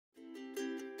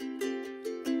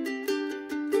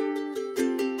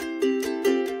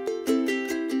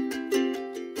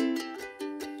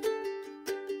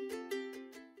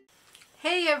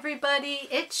Hi everybody,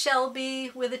 it's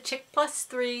Shelby with a Chick Plus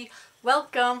 3.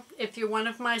 Welcome if you're one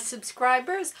of my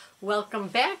subscribers. Welcome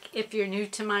back if you're new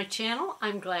to my channel.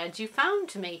 I'm glad you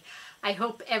found me. I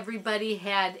hope everybody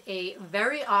had a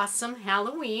very awesome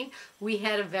Halloween. We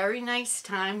had a very nice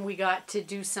time. We got to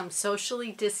do some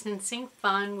socially distancing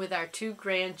fun with our two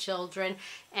grandchildren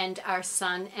and our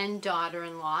son and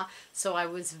daughter-in-law. So I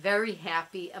was very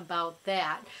happy about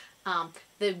that.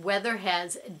 The weather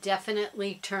has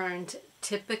definitely turned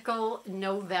typical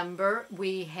November.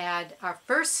 We had our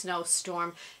first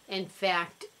snowstorm, in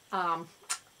fact, on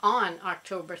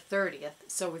October 30th.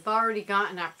 So we've already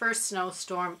gotten our first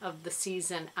snowstorm of the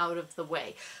season out of the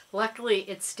way. Luckily,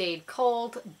 it stayed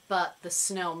cold, but the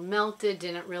snow melted,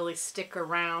 didn't really stick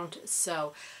around.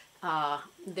 So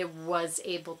there was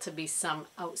able to be some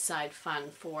outside fun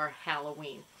for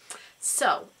Halloween.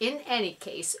 So, in any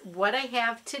case, what I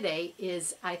have today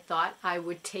is I thought I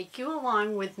would take you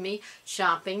along with me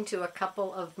shopping to a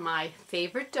couple of my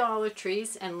favorite Dollar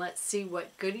Trees, and let's see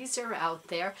what goodies are out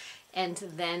there, and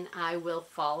then I will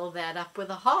follow that up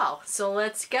with a haul. So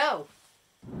let's go.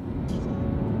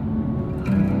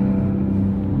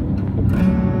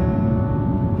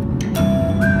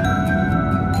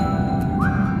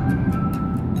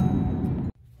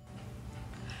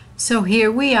 So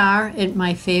here we are at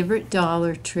my favorite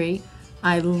Dollar Tree.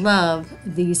 I love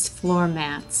these floor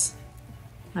mats.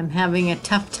 I'm having a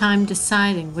tough time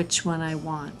deciding which one I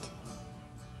want.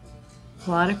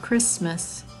 A lot of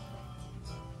Christmas.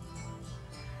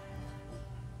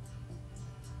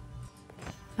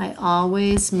 I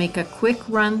always make a quick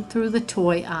run through the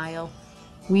toy aisle.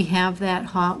 We have that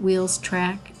Hot Wheels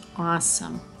track.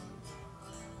 Awesome.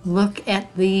 Look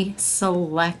at the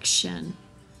selection.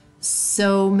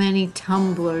 So many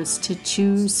tumblers to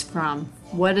choose from.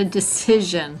 What a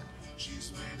decision.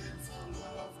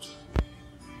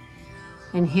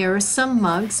 And here are some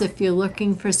mugs if you're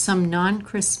looking for some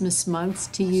non-Christmas mugs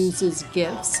to use as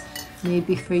gifts,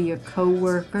 maybe for your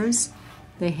co-workers.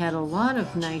 They had a lot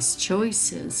of nice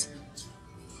choices.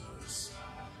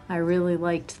 I really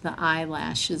liked the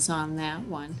eyelashes on that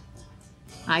one.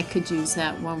 I could use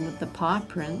that one with the paw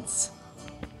prints.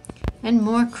 And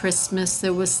more Christmas.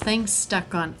 There was things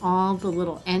stuck on all the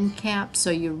little end caps,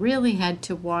 so you really had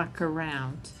to walk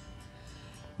around.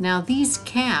 Now these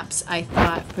caps, I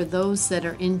thought, for those that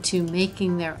are into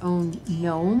making their own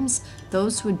gnomes,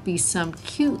 those would be some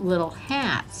cute little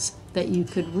hats that you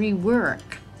could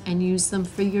rework and use them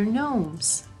for your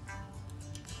gnomes.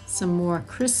 Some more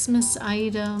Christmas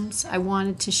items. I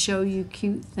wanted to show you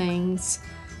cute things.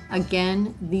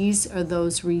 Again, these are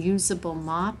those reusable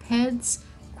mop heads.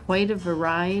 Quite a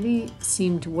variety,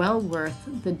 seemed well worth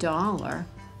the $1.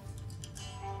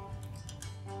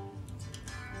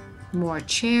 More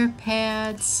chair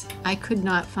pads. I could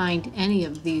not find any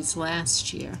of these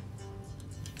last year.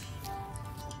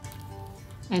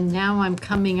 And now I'm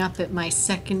coming up at my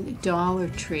second Dollar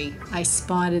Tree. I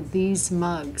spotted these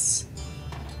mugs.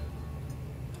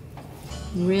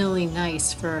 Really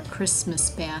nice for a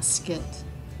Christmas basket.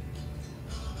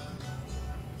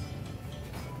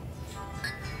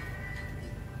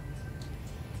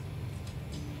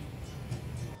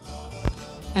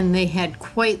 And they had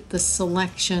quite the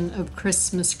selection of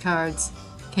Christmas cards.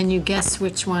 Can you guess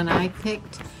which one I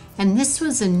picked? And this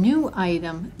was a new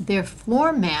item. They're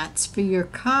floor mats for your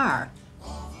car.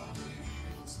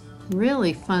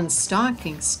 Really fun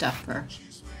stocking stuffer.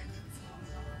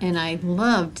 And I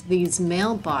loved these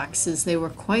mailboxes. They were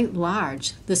quite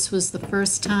large. This was the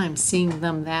first time seeing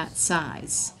them that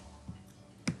size.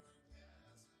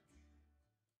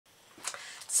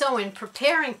 So in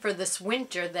preparing for this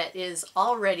winter that is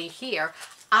already here,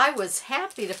 I was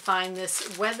happy to find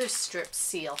this weather strip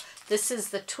seal. This is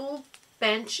the Tool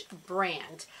Bench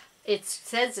brand. It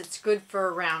says it's good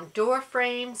for around door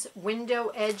frames,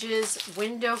 window edges,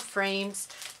 window frames.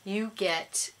 You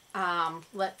get,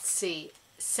 let's see,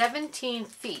 17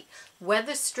 feet.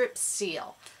 Weather strip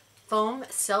seal. Foam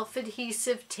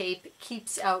self-adhesive tape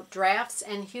keeps out drafts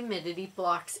and humidity,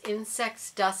 blocks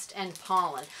insects, dust, and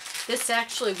pollen. This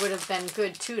actually would have been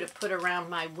good too to put around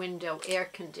my window air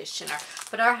conditioner.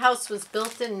 But our house was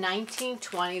built in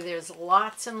 1920. There's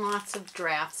lots and lots of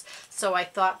drafts. So I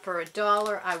thought for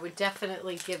 $1 I would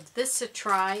definitely give this a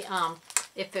try.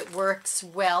 If it works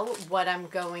well, what I'm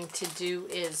going to do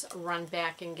is run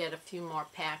back and get a few more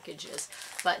packages.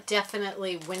 But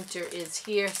definitely winter is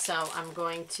here, so I'm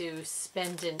going to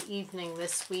spend an evening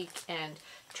this week and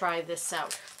try this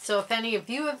out. So if any of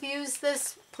you have used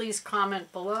this, please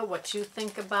comment below what you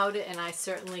think about it, and I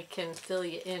certainly can fill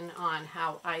you in on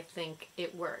how I think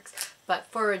it works. But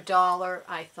for $1,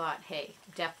 I thought, hey,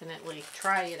 definitely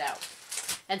try it out.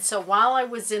 And so while I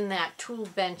was in that tool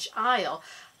bench aisle,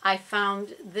 I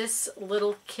found this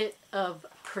little kit of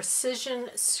precision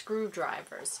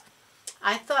screwdrivers.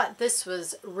 I thought this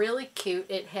was really cute.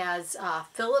 It has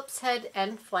Phillips head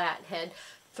and flathead,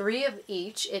 3 of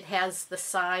each. It has the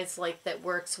size like that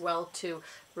works well to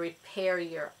repair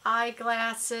your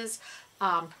eyeglasses.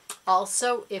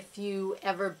 Also, if you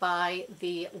ever buy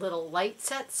the little light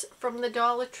sets from the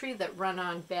Dollar Tree that run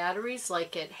on batteries,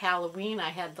 like at Halloween I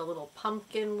had the little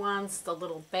pumpkin ones, the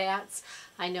little bats.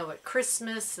 I know at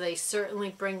Christmas they certainly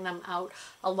bring them out.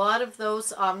 A lot of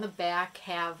those on the back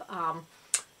have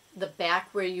the back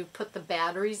where you put the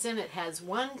batteries in, it has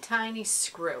one tiny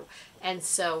screw, and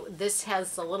so this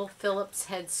has the little Phillips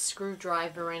head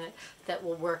screwdriver in it that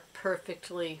will work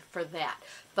perfectly for that.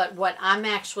 But what I'm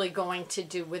actually going to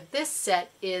do with this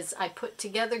set is I put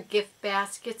together gift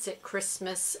baskets at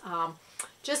Christmas,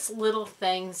 just little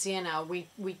things, you know,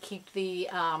 we keep the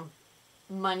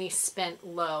money spent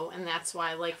low, and that's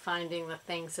why I like finding the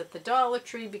things at the Dollar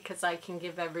Tree, because I can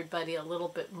give everybody a little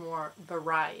bit more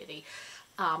variety.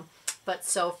 But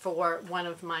so for one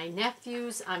of my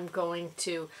nephews, I'm going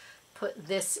to put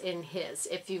this in his.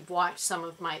 If you've watched some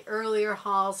of my earlier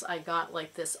hauls, I got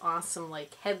like this awesome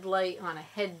like headlight on a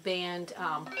headband,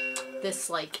 this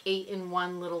like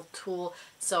 8-in-1 little tool.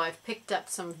 So I've picked up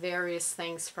some various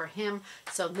things for him.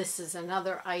 So this is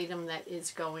another item that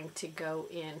is going to go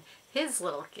in his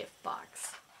little gift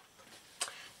box.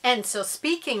 And so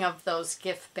speaking of those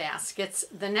gift baskets,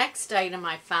 the next item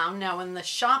I found, now in the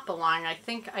shop along, I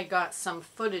think I got some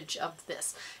footage of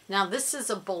this. Now this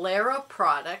is a Bolero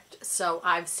product, so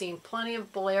I've seen plenty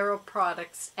of Bolero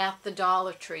products at the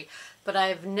Dollar Tree, but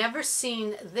I've never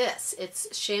seen this.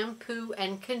 It's shampoo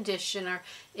and conditioner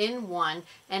in one,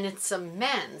 and it's a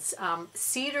men's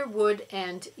cedar wood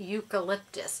and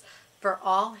eucalyptus for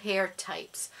all hair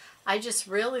types. I just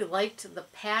really liked the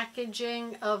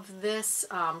packaging of this,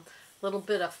 little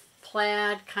bit of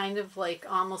plaid, kind of like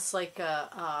almost like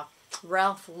a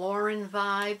Ralph Lauren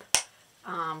vibe.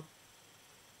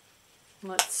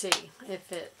 Let's see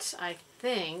if it, I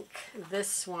think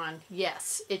this one,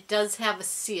 yes, it does have a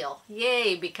seal.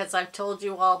 Yay, because I've told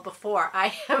you all before, I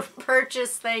have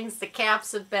purchased things, the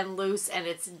caps have been loose, and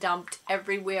it's dumped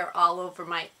everywhere all over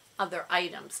my other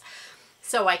items.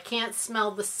 So I can't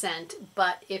smell the scent,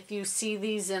 but if you see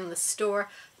these in the store,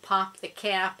 pop the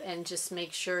cap and just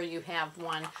make sure you have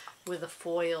one with a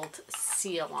foiled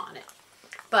seal on it.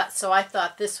 But so I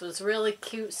thought this was really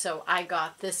cute, so I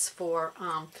got this for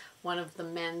one of the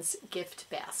men's gift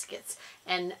baskets.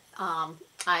 And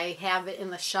I have it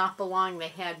in the shop along. They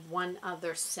had one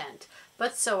other scent,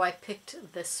 but so I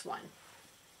picked this one.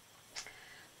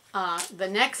 The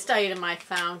next item I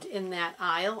found in that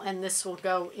aisle, and this will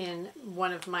go in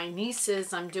one of my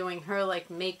nieces, I'm doing her like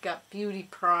makeup, beauty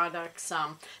products,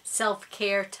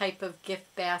 self-care type of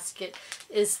gift basket,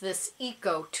 is this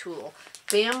Eco Tool,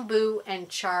 bamboo and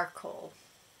charcoal.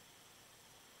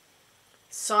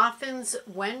 Softens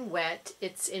when wet.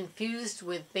 It's infused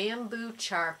with bamboo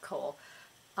charcoal,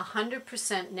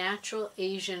 100% natural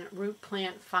Asian root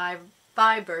plant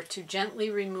fiber to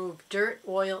gently remove dirt,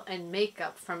 oil, and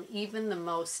makeup from even the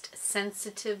most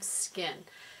sensitive skin.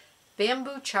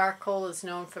 Bamboo charcoal is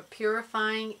known for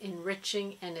purifying,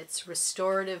 enriching, and its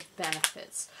restorative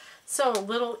benefits. So a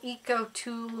little Eco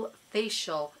Tool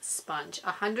facial sponge,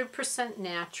 100%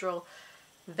 natural,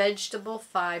 vegetable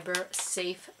fiber,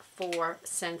 safe for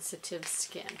sensitive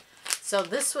skin. So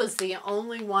this was the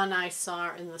only one I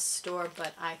saw in the store,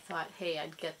 but I thought, hey,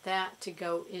 I'd get that to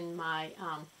go in my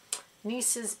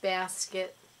niece's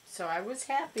basket, so I was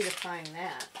happy to find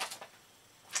that.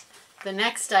 The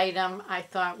next item I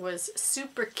thought was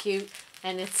super cute,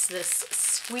 and it's this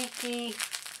squeaky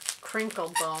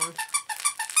crinkle bone.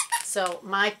 So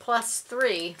my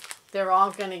 +3, they're all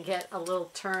going to get a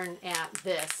little turn at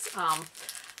this.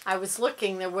 I was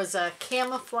looking, there was a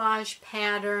camouflage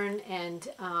pattern, and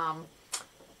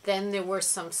then there were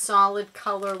some solid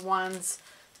color ones.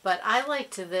 But I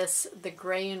liked this, the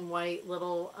gray and white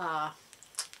little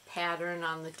pattern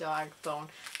on the dog bone.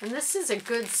 And this is a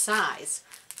good size.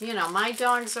 You know, my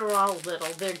dogs are all little.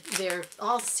 They're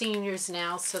all seniors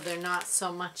now, so they're not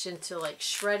so much into like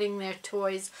shredding their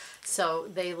toys. So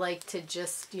they like to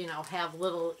just, you know, have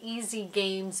little easy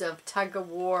games of tug of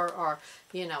war or,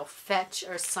 you know, fetch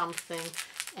or something.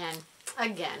 And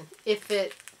again, if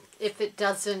it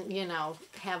doesn't, you know,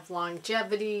 have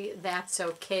longevity, that's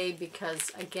okay, because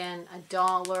again,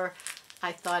 $1,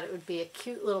 I thought it would be a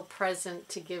cute little present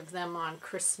to give them on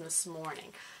Christmas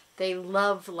morning. They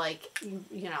love, like,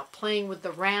 you know, playing with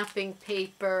the wrapping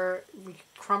paper. We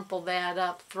crumple that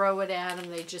up, throw it at them.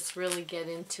 They just really get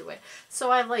into it. So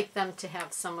I like them to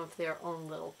have some of their own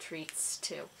little treats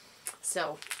too.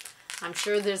 So I'm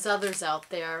sure there's others out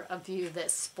there of you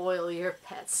that spoil your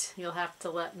pets. You'll have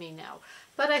to let me know.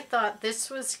 But I thought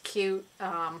this was cute.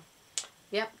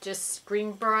 Yep, just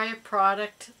Greenbrier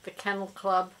product, the Kennel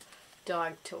Club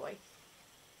dog toy.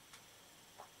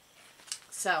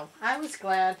 So I was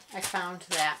glad I found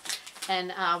that.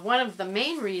 And one of the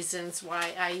main reasons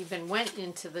why I even went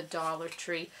into the Dollar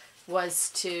Tree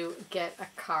was to get a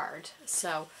card.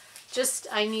 So just,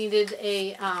 I needed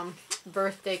a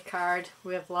birthday card.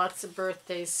 We have lots of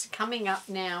birthdays coming up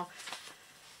now.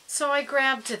 So I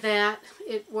grabbed that.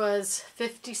 It was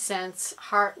 50 cents,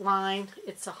 Heartline.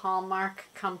 It's a Hallmark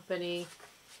company.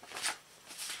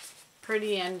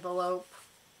 Pretty envelope.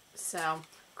 So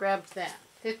grabbed that.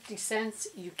 50 cents,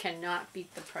 you cannot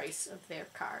beat the price of their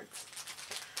cards.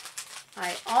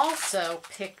 I also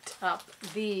picked up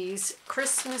these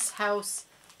Christmas House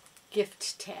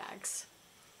gift tags.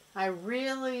 I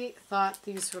really thought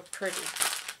these were pretty.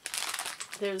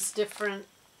 There's different,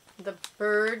 the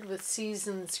bird with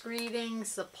season's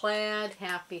greetings, the plaid,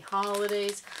 happy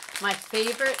holidays. My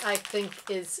favorite, I think,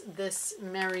 is this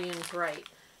Merry and Bright.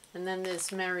 And then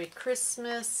there's Merry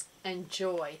Christmas and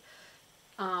Joy.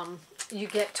 You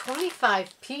get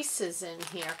 25 pieces in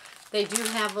here. They do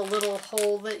have a little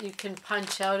hole that you can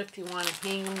punch out if you want to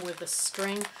hang them with a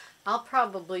string. I'll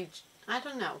probably, I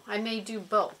don't know, I may do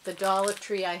both. The Dollar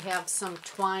Tree, I have some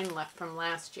twine left from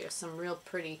last year, some real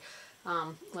pretty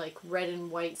like red and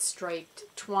white striped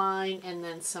twine, and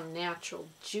then some natural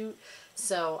jute.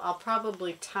 So I'll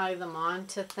probably tie them on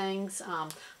to things.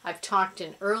 I've talked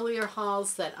in earlier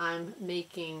hauls that I'm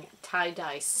making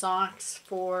tie-dye socks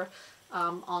for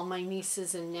all my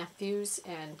nieces and nephews,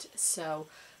 and so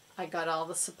I got all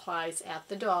the supplies at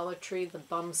the Dollar Tree, the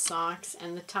bum socks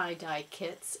and the tie-dye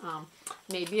kits.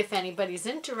 Maybe if anybody's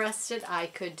interested, I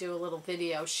could do a little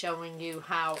video showing you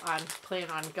how I'm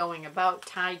planning on going about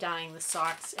tie-dyeing the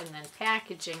socks and then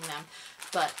packaging them,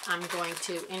 but I'm going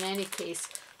to, in any case,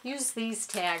 use these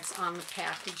tags on the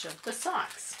package of the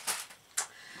socks.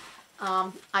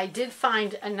 I did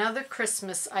find another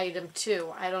Christmas item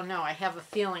too. I don't know. I have a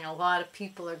feeling a lot of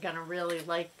people are going to really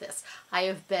like this. I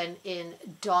have been in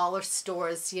dollar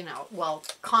stores, you know, well,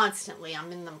 constantly.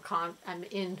 I'm in them. I'm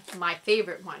in my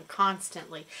favorite one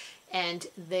constantly, and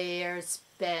there's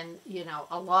been, you know,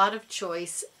 a lot of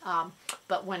choice.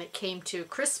 But when it came to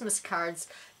Christmas cards,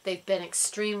 they've been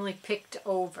extremely picked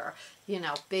over. You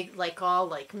know, big, like all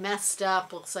like messed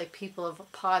up. Looks like people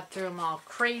have pawed through them all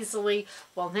crazily.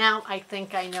 Well, now I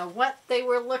think I know what they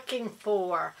were looking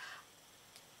for.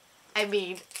 I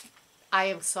mean, I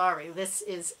am sorry. This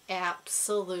is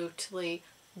absolutely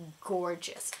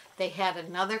gorgeous. They had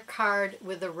another card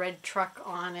with a red truck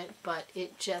on it, but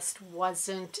it just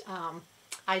wasn't.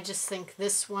 I just think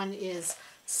this one is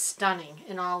stunning.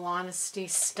 In all honesty,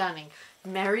 stunning.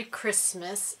 Merry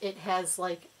Christmas. It has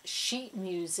like sheet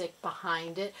music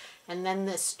behind it, and then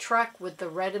this truck with the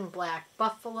red and black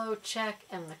buffalo check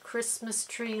and the Christmas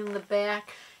tree in the back,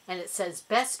 and it says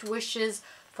best wishes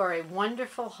for a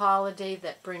wonderful holiday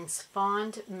that brings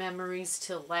fond memories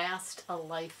to last a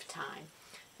lifetime.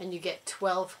 And you get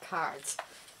 12 cards.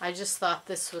 I just thought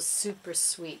this was super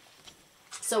sweet.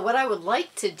 So what I would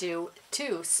like to do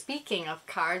too, speaking of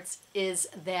cards, is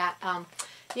that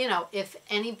you know, if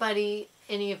anybody,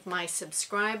 any of my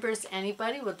subscribers,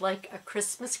 anybody would like a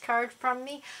Christmas card from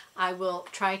me, I will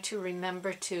try to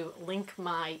remember to link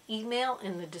my email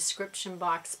in the description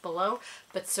box below.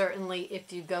 But certainly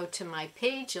if you go to my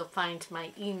page, you'll find my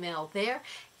email there.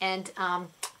 And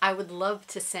I would love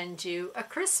to send you a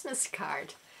Christmas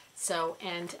card. So,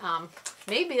 and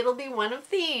maybe it'll be one of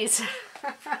these.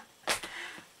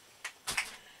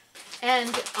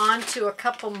 And on to a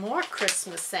couple more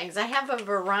Christmas things. I have a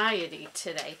variety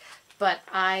today, but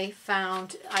I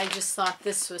just thought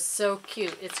this was so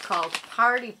cute. It's called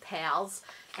Party Pals,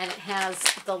 and it has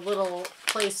the little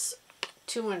place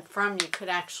to and from you could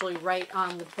actually write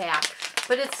on the back.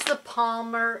 But it's the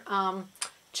Palmer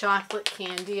chocolate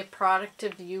candy, a product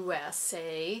of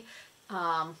USA.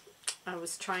 I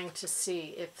was trying to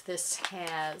see if this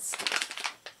has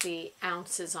the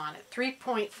ounces on it.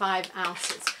 3.5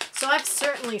 ounces. So I've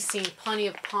certainly seen plenty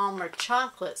of Palmer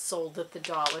chocolate sold at the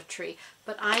Dollar Tree,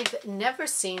 but I've never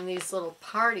seen these little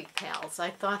Party Pals.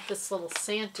 I thought this little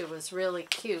Santa was really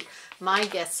cute. My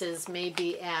guess is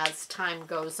maybe as time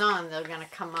goes on, they're going to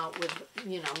come out with,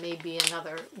 you know, maybe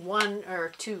another 1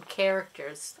 or 2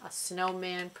 characters, a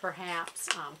snowman perhaps.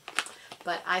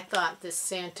 but I thought this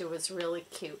Santa was really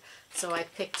cute. So I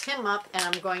picked him up, and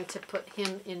I'm going to put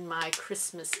him in my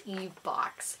Christmas Eve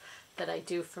box that I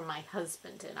do for my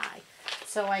husband and I.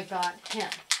 So I got him.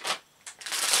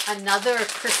 Another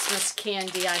Christmas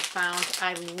candy I found.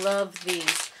 I love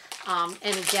these.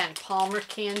 And again, Palmer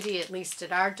candy, at least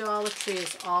at our Dollar Tree,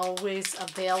 is always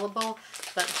available.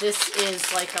 But this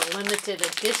is like a limited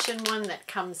edition one that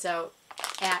comes out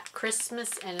at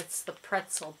Christmas, and it's the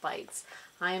pretzel bites.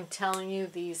 I am telling you,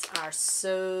 these are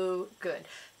so good.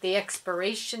 The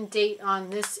expiration date on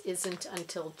this isn't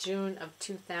until June of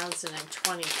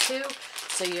 2022,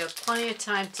 so you have plenty of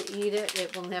time to eat it.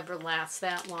 It will never last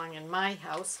that long in my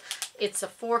house. It's a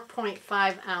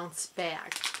 4.5 ounce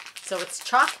bag. So it's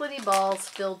chocolatey balls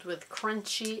filled with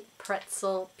crunchy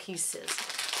pretzel pieces.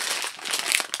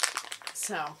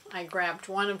 So I grabbed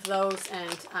one of those,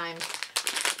 and I'm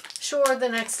sure the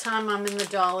next time I'm in the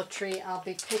Dollar Tree, I'll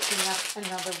be picking up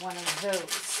another one of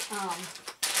those.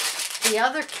 The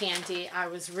other candy I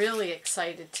was really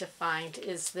excited to find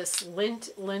is this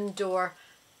Lindt Lindor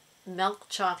Milk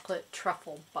Chocolate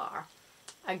Truffle Bar.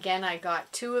 Again, I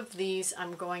got 2 of these.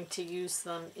 I'm going to use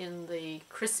them in the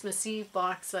Christmas Eve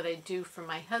box that I do for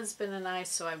my husband and I,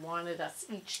 so I wanted us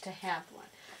each to have one.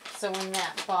 So in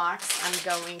that box, I'm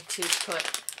going to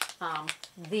put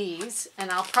these,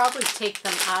 and I'll probably take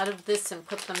them out of this and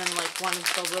put them in like one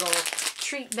of the little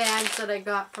treat bags that I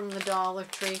got from the Dollar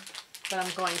Tree. But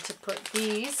I'm going to put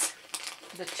these,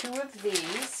 the 2 of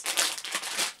these,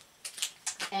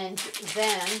 and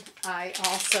then I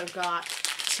also got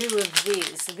 2 of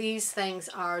these. These things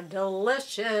are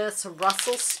delicious.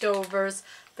 Russell Stover's,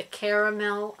 the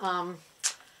caramel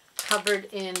covered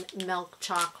in milk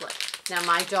chocolate. Now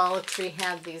my Dollar Tree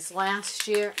had these last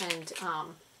year, and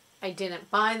I didn't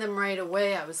buy them right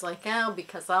away. I was like, oh,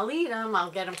 because I'll eat them.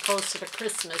 I'll get them closer to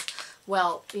Christmas.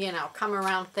 Well, you know, come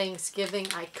around Thanksgiving,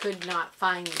 I could not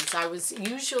find these. I was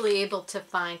usually able to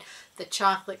find the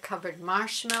chocolate-covered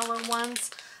marshmallow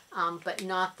ones, but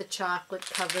not the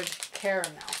chocolate-covered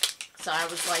caramel. So I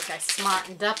was like, I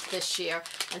smartened up this year,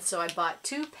 and so I bought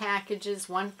 2 packages,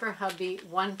 one for hubby,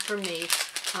 one for me.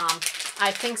 I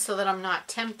think so that I'm not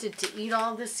tempted to eat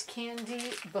all this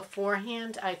candy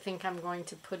beforehand, I think I'm going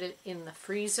to put it in the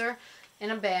freezer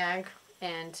in a bag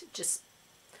and just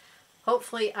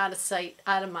hopefully out of sight,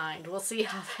 out of mind. We'll see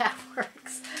how that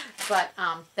works. But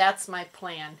that's my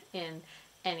plan in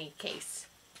any case.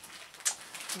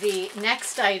 The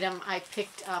next item I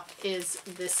picked up is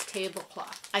this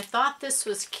tablecloth. I thought this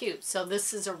was cute. So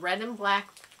this is a red and black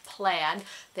plaid.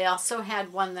 They also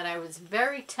had one that I was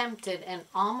very tempted and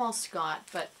almost got,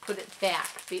 but put it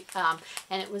back.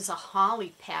 And it was a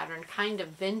holly pattern, kind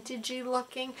of vintagey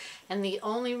looking. And the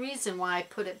only reason why I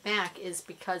put it back is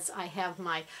because I have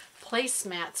my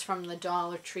placemats from the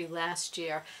Dollar Tree last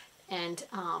year, and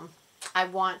I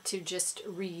want to just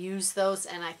reuse those,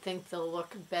 and I think they'll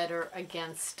look better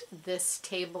against this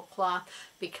tablecloth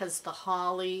because the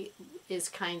holly is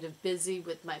kind of busy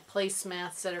with my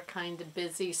placemats that are kind of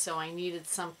busy, so I needed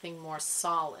something more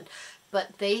solid.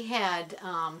 But they had,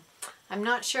 I'm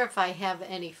not sure if I have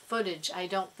any footage. I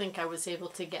don't think I was able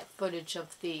to get footage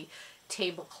of the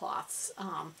tablecloths,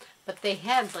 but they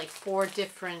had like 4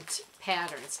 different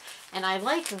patterns. And I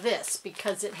like this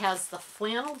because it has the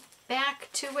flannel back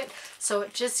to it, so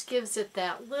it just gives it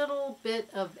that little bit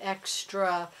of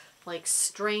extra like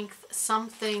strength,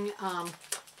 something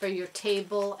for your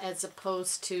table as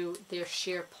opposed to their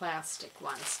sheer plastic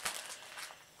ones.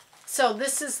 So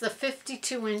this is the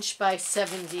 52-inch by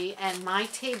 70, and my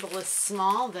table is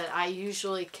small that I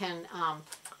usually can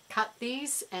cut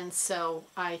these, and so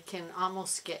I can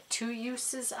almost get 2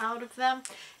 uses out of them.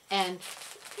 And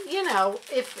you know,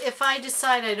 if I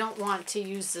decide I don't want to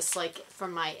use this like for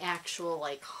my actual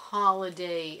like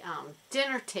holiday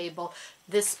dinner table,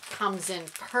 this comes in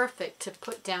perfect to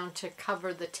put down to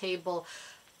cover the table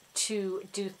to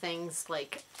do things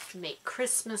like make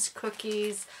Christmas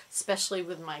cookies, especially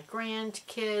with my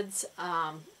grandkids.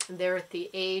 They're at the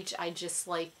age I just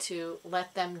like to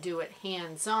let them do it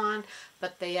hands-on,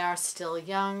 but they are still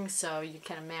young, so you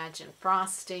can imagine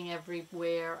frosting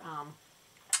everywhere.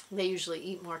 They usually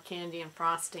eat more candy and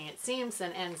frosting, it seems,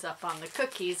 than ends up on the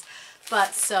cookies.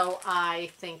 But so I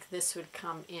think this would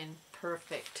come in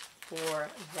perfect for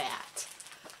that.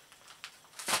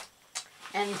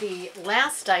 And the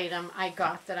last item I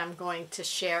got that I'm going to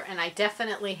share, and I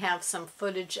definitely have some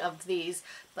footage of these,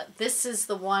 but this is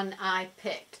the one I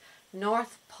picked.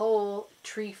 North Pole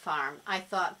Tree Farm. I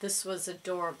thought this was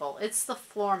adorable. It's the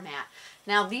floor mat.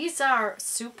 Now these are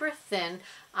super thin.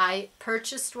 I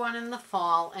purchased one in the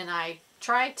fall, and I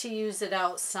tried to use it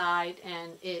outside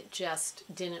and it just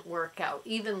didn't work out.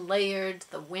 Even layered,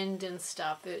 the wind and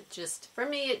stuff, it just, for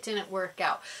me, it didn't work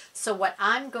out. So what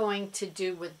I'm going to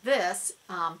do with this,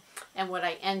 and what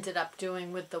I ended up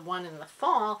doing with the one in the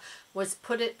fall, was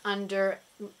put it under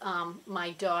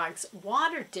my dog's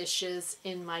water dishes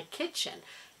in my kitchen.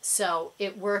 So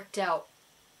it worked out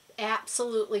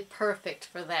absolutely perfect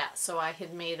for that. So I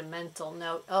had made a mental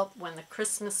note, oh, when the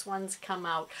Christmas ones come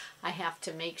out, I have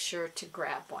to make sure to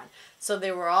grab one. So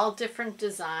they were all different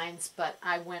designs, but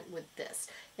I went with this.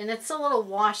 And it's a little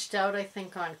washed out, I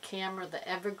think, on camera. The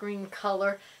evergreen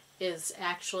color is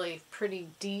actually pretty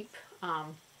deep.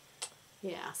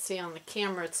 Yeah, see on the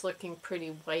camera it's looking pretty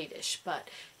whitish, but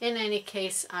in any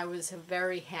case, I was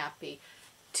very happy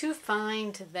to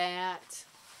find that.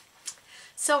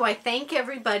 So I thank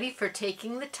everybody for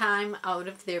taking the time out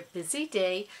of their busy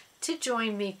day to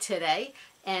join me today,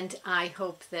 and I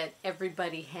hope that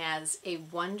everybody has a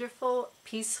wonderful,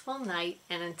 peaceful night,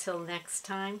 and until next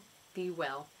time, be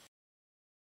well.